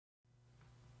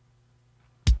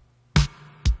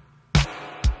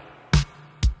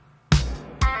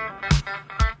It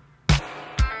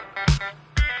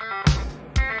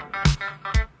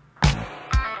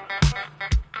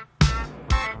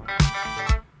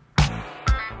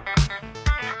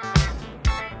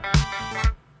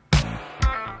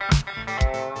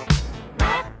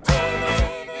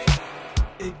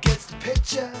gets the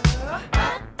picture,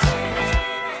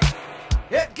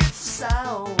 it gets the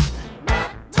sound.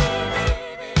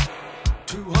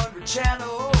 200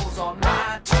 channels on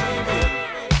my TV.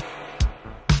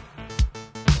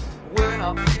 When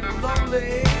I'm feeling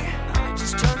lonely, I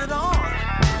just turn it on.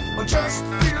 Or just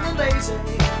feeling lazy,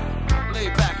 lay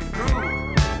back and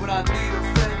groove. When I need a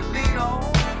friend to lean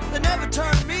on, they never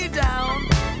turn me down.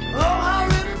 Oh, I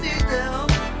really need them,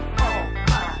 all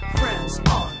my friends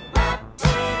on.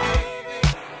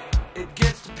 It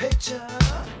gets the picture,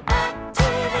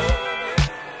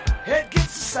 it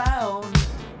gets the sound.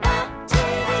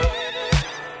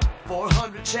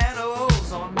 400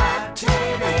 channels on my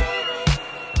TV.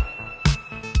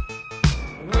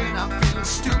 When I'm feeling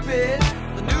stupid,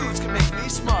 the news can make me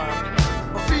smart.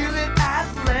 Or feeling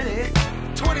athletic,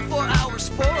 24-hour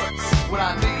sports. When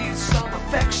I need some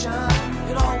affection,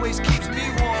 it always keeps me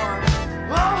warm.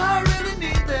 Oh, I really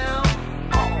need them,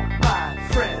 all my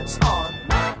friends on.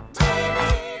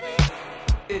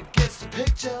 It gets the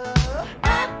picture,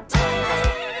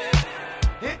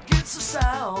 it gets the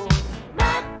sound.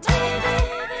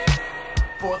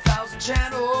 4,000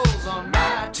 channels.